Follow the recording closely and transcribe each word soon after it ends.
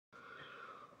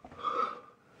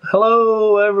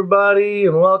Hello, everybody,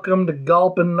 and welcome to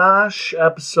Gulp and Nosh,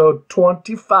 episode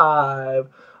 25.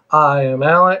 I am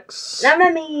Alex.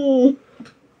 I'm me.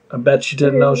 I bet you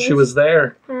didn't know she was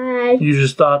there. Hi. You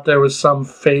just thought there was some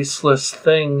faceless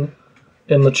thing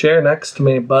in the chair next to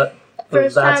me, but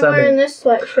First time wearing this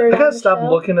sweatshirt. I gotta stop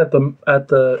looking at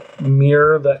the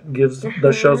mirror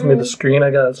that shows me the screen.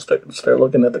 I gotta start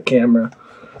looking at the camera.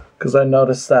 Because I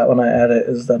noticed that when I edit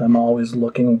is that I'm always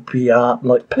looking beyond,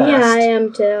 past. Yeah, I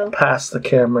am too. Past the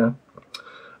camera.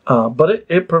 But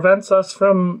it prevents us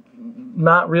from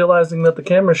not realizing that the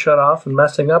camera shut off and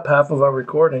messing up half of our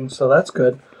recording, so that's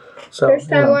good. So, First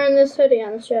time wearing this hoodie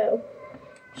on the show.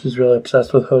 She's really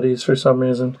obsessed with hoodies for some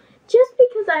reason. Just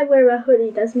because I wear a hoodie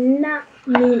does not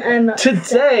mean I'm obsessed.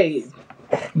 Today,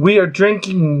 we are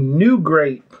drinking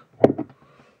NuGrape.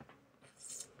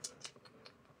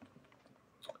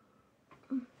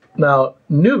 Now,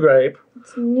 NuGrape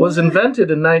was invented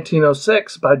in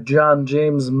 1906 by John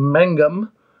James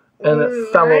Mangum and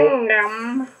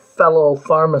a fellow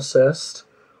pharmacist.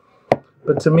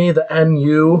 But to me, the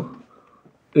NU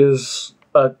is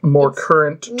a more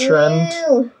current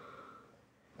trend.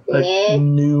 Like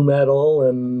new metal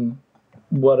and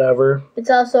whatever. It's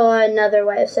also another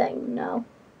way of saying no.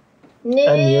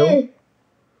 NU?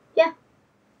 Yeah.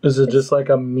 Is it just like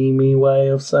a meme way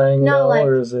of saying no, like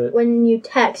or is it when you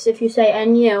text? If you say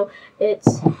NU,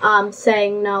 it's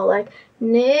saying no, like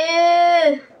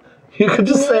no. You could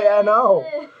just say NO.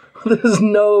 There's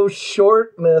no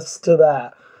shortness to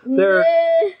that.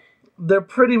 They're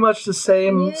pretty much the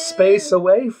same space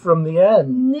away from the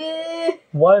end.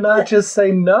 Why not just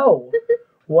say no?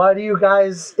 Why do you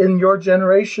guys in your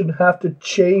generation have to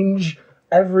change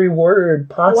every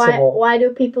word possible? Why do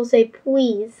people say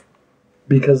please?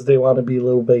 Because they want to be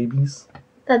little babies.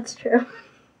 That's true.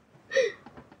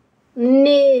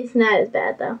 It's not as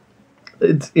bad though.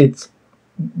 It's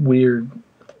weird,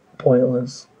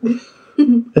 pointless.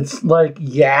 It's like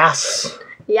yes.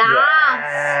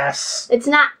 Yes. It's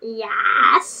not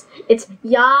yes. It's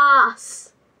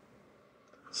yas.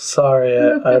 Sorry,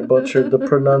 I butchered the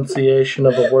pronunciation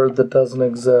of a word that doesn't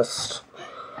exist.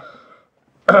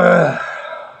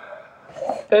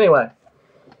 Anyway.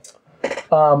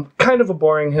 Kind of a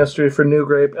boring history for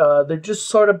NuGrape. They just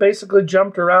sort of basically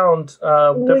jumped around.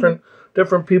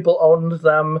 Different people owned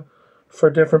them for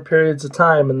different periods of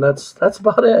time, and that's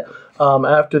about it.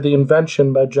 After the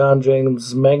invention by John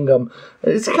James Mangum,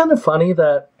 it's kind of funny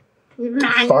that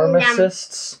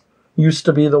pharmacists used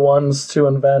to be the ones to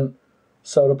invent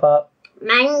soda pop.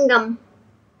 Mangum.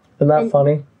 Isn't that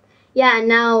funny? Yeah.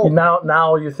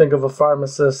 Now you think of a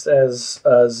pharmacist as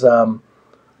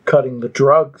cutting the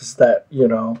drugs that,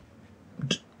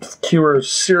 cure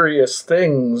serious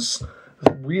things,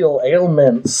 real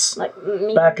ailments.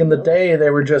 Back in the day,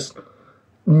 they were just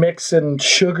mixing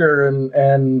sugar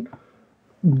and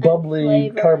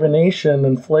bubbly carbonation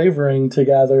and flavoring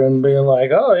together and being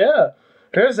like, oh yeah,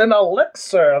 here's an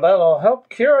elixir that'll help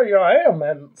cure your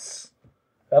ailments.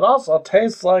 It also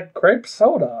tastes like grape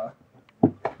soda.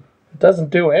 It doesn't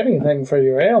do anything for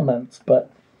your ailments, but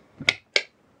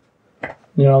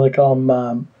they call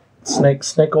them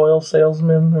snake oil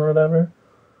salesmen or whatever.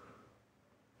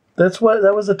 That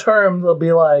was a term. They'll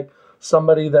be like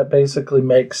somebody that basically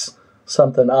makes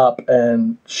something up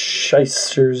and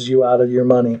shysters you out of your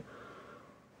money.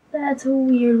 That's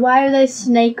weird. Why are they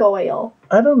snake oil?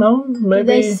 I don't know. Maybe do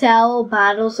they sell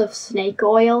bottles of snake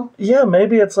oil? Yeah,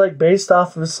 maybe it's like based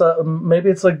off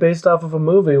of a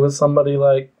movie with somebody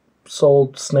like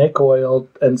sold snake oil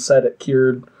and said it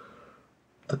cured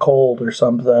the cold or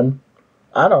something.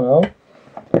 I don't know.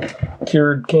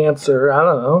 Cured cancer. I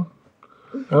don't know.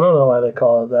 I don't know why they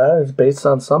call it that. It's based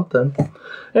on something.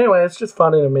 Anyway, it's just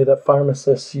funny to me that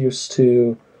pharmacists used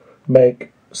to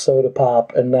make soda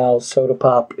pop, and now soda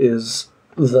pop is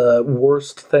the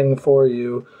worst thing for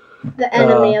you. The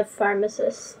enemy of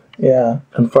pharmacists. Yeah,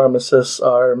 and pharmacists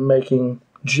are making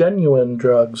genuine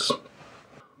drugs.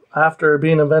 After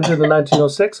being invented in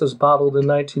 1906, it was bottled in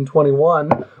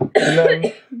 1921, and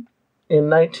then in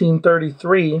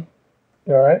 1933,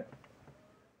 all right?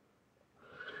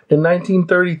 In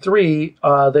 1933,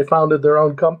 they founded their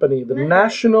own company, the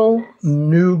National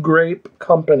NuGrape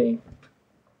Company.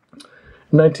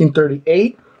 In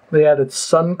 1938, they added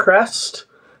Suncrest.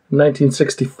 In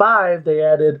 1965, they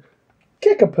added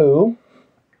Kickapoo,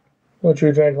 which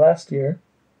we drank last year.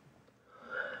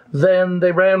 Then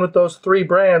they ran with those three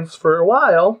brands for a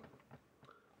while.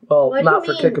 Well, not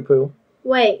for Kickapoo.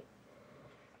 Wait.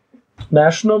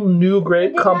 National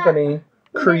NuGrape Company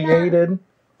created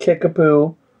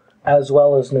Kickapoo as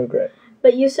well as NuGrape.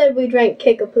 But you said we drank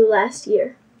Kickapoo last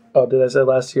year. Oh, did I say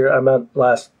last year? I meant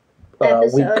last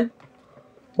episode.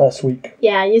 Last week.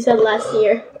 Yeah, you said last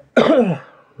year.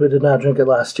 We did not drink it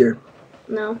last year.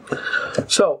 No.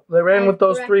 So, they ran with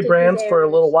those three brands for a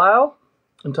little while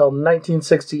until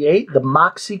 1968. The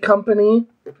Moxie Company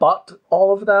bought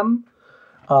all of them.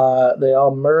 They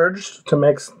all merged to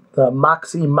make the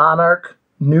Moxie Monarch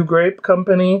NuGrape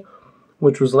Company,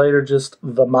 which was later just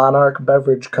the Monarch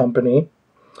Beverage Company.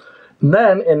 And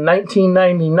then, in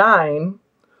 1999,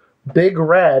 Big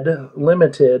Red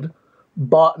Limited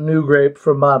bought NuGrape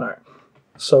from Monarch.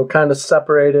 So, kind of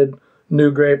separated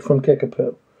NuGrape from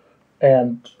Kickapoo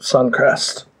and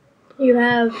Suncrest.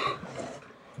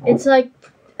 It's like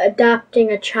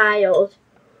adopting a child,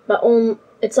 but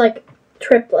it's like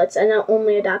triplets and not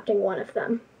only adopting one of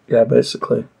them. Yeah,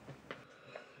 basically.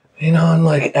 You know, in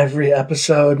like every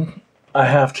episode, I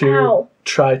have to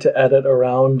try to edit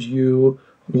around you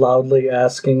loudly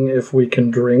asking if we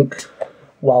can drink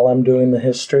while I'm doing the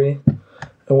history.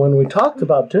 And when we talked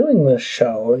about doing this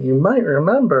show, you might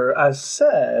remember I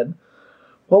said,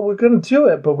 well, we're going to do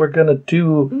it, but we're going to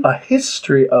do a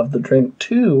history of the drink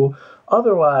too.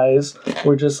 Otherwise,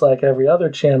 we're just like every other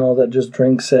channel that just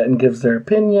drinks it and gives their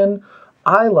opinion.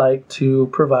 I like to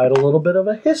provide a little bit of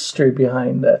a history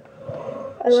behind it.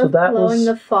 I love blowing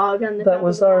the fog on the top That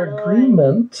was our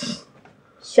agreement.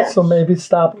 Shush. So maybe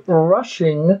stop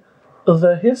rushing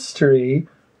the history.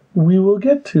 We will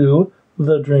get to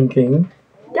the drinking.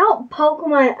 Don't poke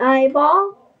my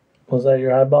eyeball. Was that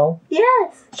your eyeball?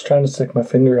 Yes. Just trying to stick my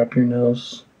finger up your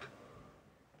nose.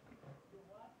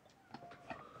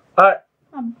 Alright.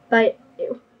 I'll bite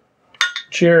you.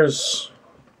 Cheers.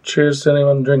 Cheers to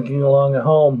anyone drinking along at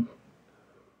home.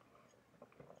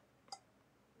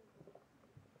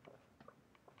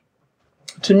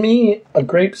 To me, a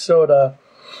grape soda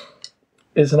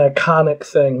is an iconic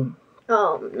thing.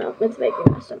 Oh, no. It's making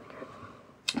my stomach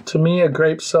hurt. To me, a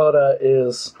grape soda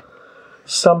is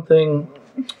something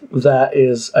that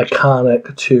is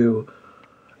iconic to,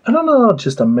 I don't know,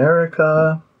 just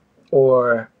America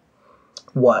or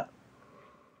what.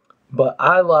 But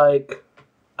I like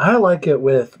it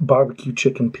with barbecue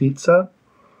chicken pizza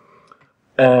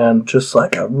and just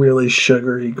like a really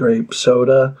sugary grape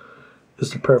soda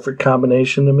is the perfect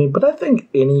combination to me. But I think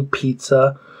any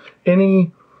pizza,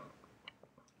 any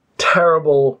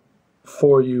terrible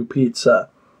for you pizza,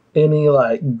 any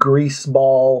like grease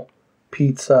ball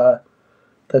pizza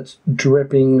that's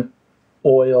dripping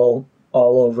oil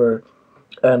all over,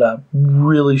 and a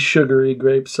really sugary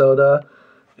grape soda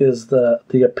is the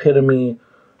epitome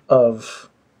of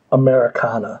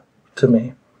Americana to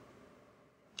me.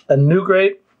 And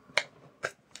NuGrape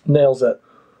nails it.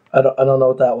 I don't know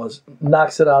what that was.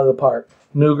 Knocks it out of the park.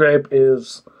 NuGrape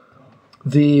is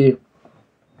the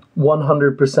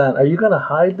 100%. Are you going to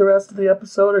hide the rest of the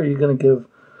episode, or are you going to give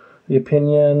the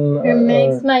opinion? It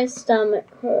makes my stomach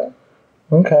hurt.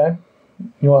 Okay.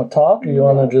 You want to talk, or you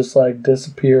want to just like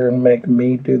disappear and make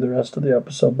me do the rest of the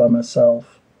episode by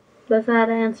myself? Does that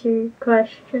answer your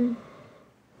question?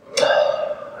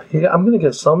 Yeah, I'm going to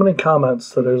get so many comments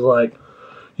that there's like,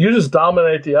 you just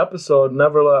dominate the episode,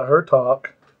 never let her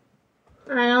talk.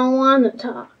 I don't want to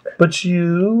talk. But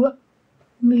you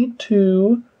need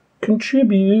to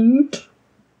contribute.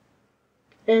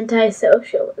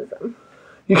 Antisocialism.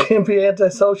 You can't be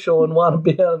antisocial and want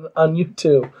to be on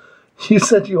YouTube. You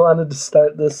said you wanted to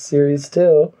start this series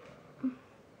too.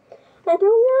 I don't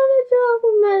want to talk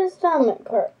when my stomach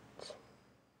hurts.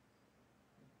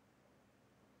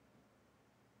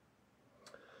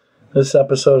 This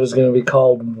episode is going to be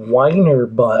called Whiner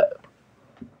Butt.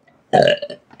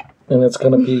 And it's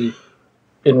going to be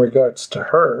in regards to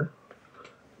her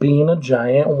being a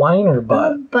giant whiner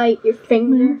butt. I'll bite your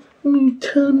finger. My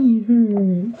tummy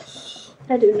hurts.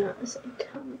 I do not say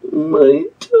tummy. My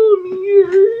tummy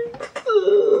hurts.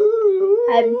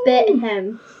 I bit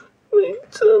him. My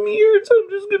tummy hurts. I'm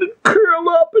just going to curl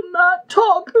up and not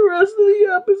talk the rest of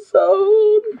the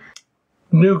episode.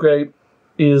 NuGrape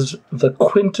is the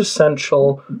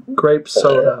quintessential grape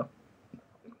soda.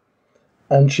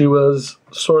 And she was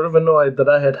sort of annoyed that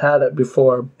I had it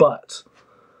before, but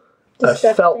Disgusting.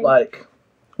 I felt like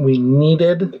we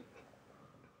needed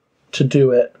to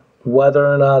do it, whether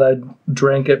or not I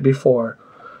drank it before.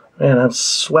 Man, I'm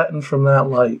sweating from that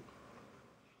light.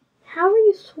 How are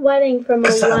you sweating from a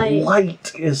Because that light?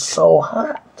 light is so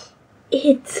hot.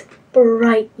 It's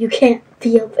bright. You can't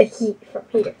feel the heat from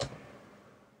here.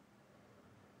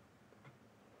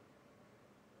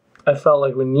 I felt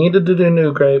like we needed to do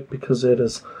NuGrape because it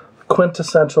is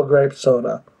quintessential grape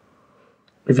soda.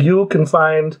 If you can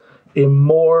find a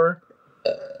more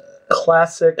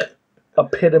classic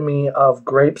epitome of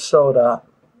grape soda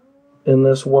in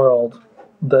this world,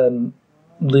 then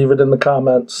leave it in the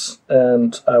comments,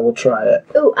 and I will try it.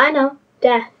 Ooh, I know.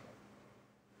 Death.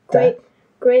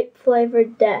 Grape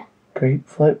flavored death. Grape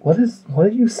flavor? What are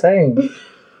you saying?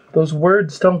 Those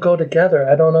words don't go together.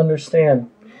 I don't understand.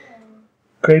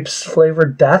 Grapes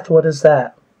flavored death? What is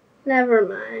that? Never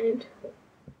mind.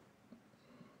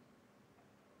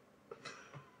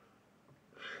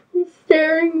 He's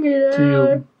staring me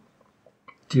down.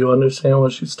 Do you understand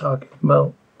what she's talking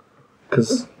about?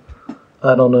 Because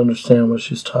I don't understand what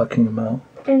she's talking about.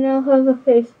 I now have a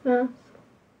face mask.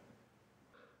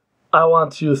 I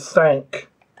want to thank...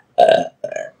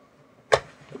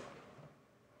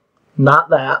 not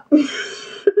that.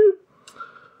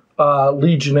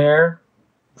 Legionnaire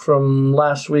from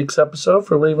last week's episode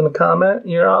for leaving a comment.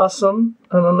 You're awesome.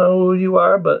 I don't know who you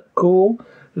are, but cool.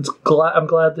 I'm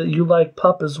glad that you like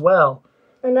Pup as well.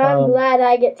 And I'm glad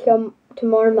I get to come to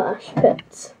more mosh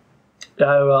pits.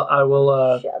 I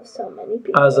will shove so many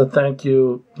people. As a thank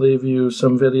you, leave you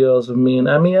some videos of me and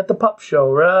Emmy at the Pup Show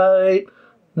right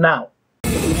now.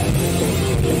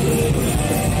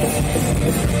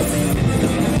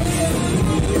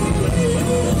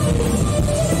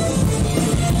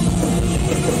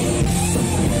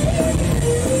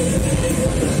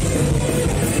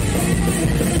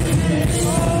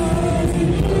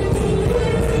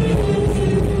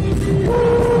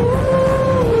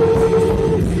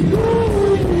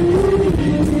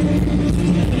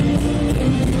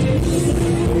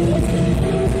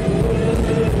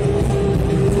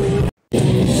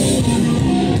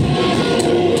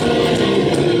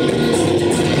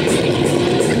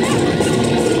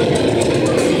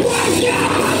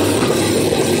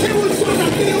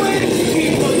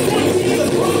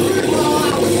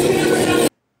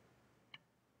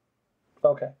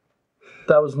 Okay.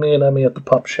 That was me and Emmy at the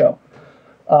Pup Show.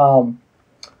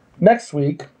 Next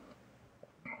week,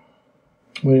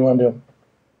 what do you want to do?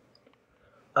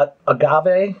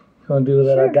 Agave? You want to do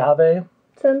that agave?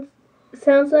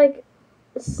 Sounds like...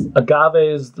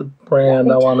 Agave is the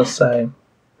brand I want to say.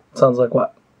 Sounds like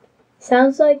what?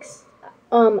 Sounds like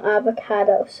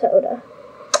avocado soda.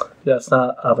 Yeah, it's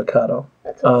not avocado.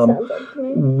 That's what it sounds like to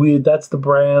me. That's the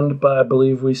brand, but I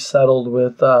believe we settled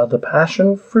with the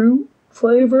passion fruit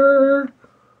flavor.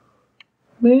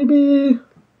 Maybe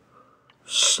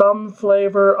some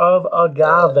flavor of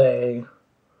agave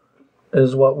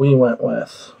is what we went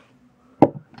with.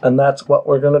 And that's what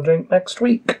we're going to drink next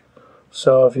week.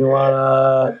 So if you want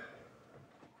to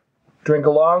drink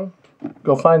along,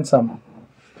 go find some.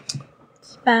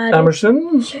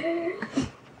 Emerson?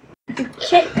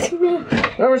 Kicked me.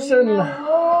 Emerson,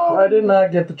 no. I did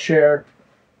not get the chair.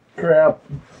 Crap.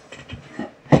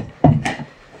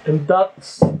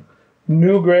 Inducts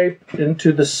NuGrape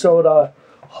into the Soda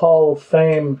Hall of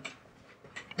Fame.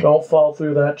 Don't fall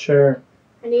through that chair.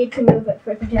 I need to move it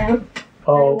further down.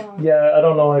 Oh, yeah, I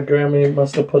don't know why Grammy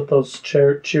must have put those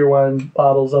Cheerwine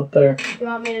bottles up there. Do you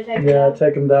want me to take them down? down? Yeah,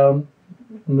 take them down.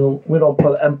 No, we don't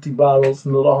put empty bottles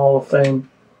into the Hall of Fame.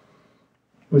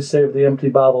 We save the empty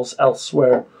bottles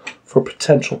elsewhere for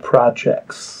potential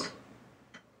projects.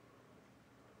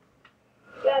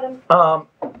 Got him.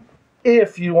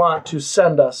 If you want to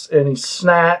send us any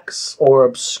snacks or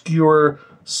obscure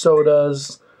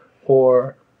sodas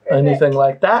or anything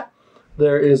like that,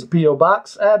 there is a P.O.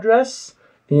 Box address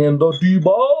in the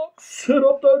D-Box. Hit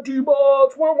up the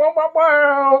D-Box. Wow, wow, wow,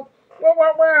 wow. Wow,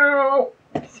 wow, wow.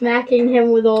 Smacking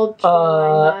him with old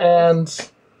and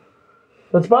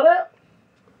that's about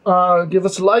it. Give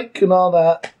us a like and all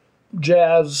that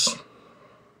jazz.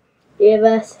 Give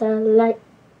us a like.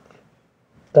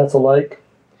 That's a like.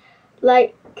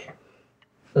 Like.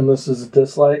 And this is a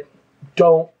dislike.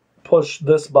 Don't push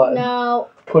this button. No.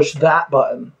 Push that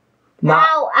button. Not,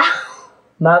 ow, ow.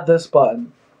 Not this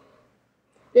button.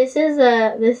 This is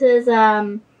a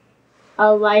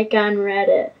like on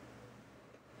Reddit.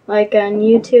 Like on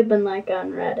YouTube and like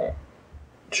on Reddit.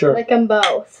 Sure. Like on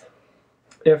both.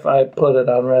 If I put it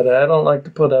on Reddit. I don't like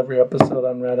to put every episode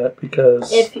on Reddit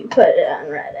because... If you put it on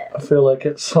Reddit. I feel like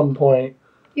at some point...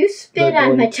 You spit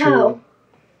on my toe.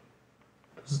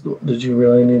 Did you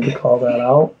really need to call that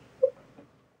out?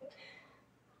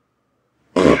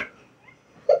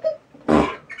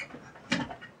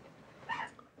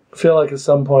 I feel like at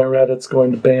some point Reddit's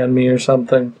going to ban me or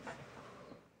something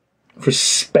for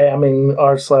spamming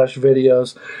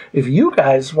r/videos. If you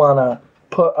guys want to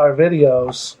put our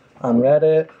videos on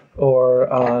Reddit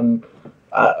or on,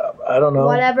 I don't know,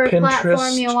 whatever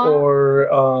platform you Pinterest want.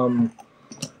 or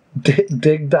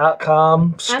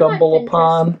dig.com, stumble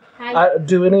upon.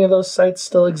 Do any of those sites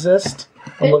still exist?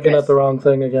 I'm looking at the wrong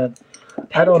thing again.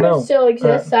 I don't know. Pinterest still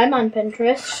exists. I'm on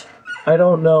Pinterest. I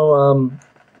don't know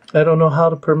I don't know how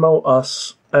to promote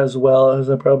us as well as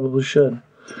I probably should.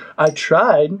 I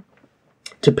tried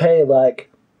to pay like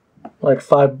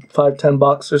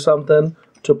 $10 or something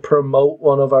to promote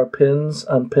one of our pins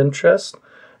on Pinterest,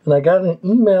 and I got an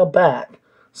email back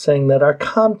saying that our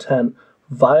content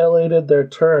violated their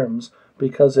terms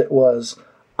because it was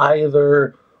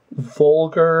either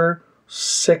vulgar,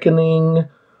 sickening,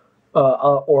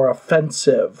 or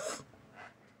offensive.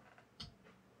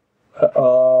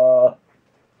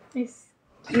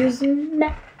 Excuse me.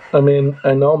 I mean,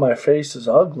 I know my face is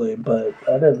ugly, but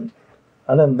I didn't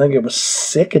think it was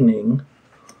sickening.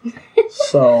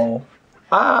 So,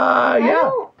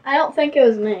 yeah. I don't think it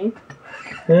was me.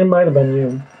 It might have been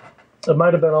you. It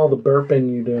might have been all the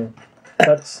burping you do.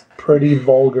 That's pretty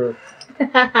vulgar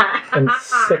and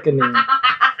sickening.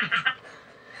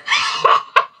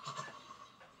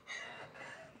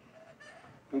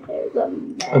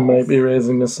 I might be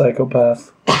raising a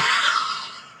psychopath.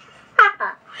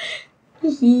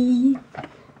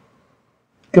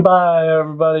 Goodbye,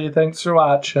 everybody. Thanks for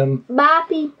watching. Bye,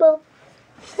 people.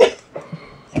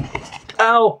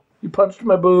 Ow! You punched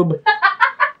my boob.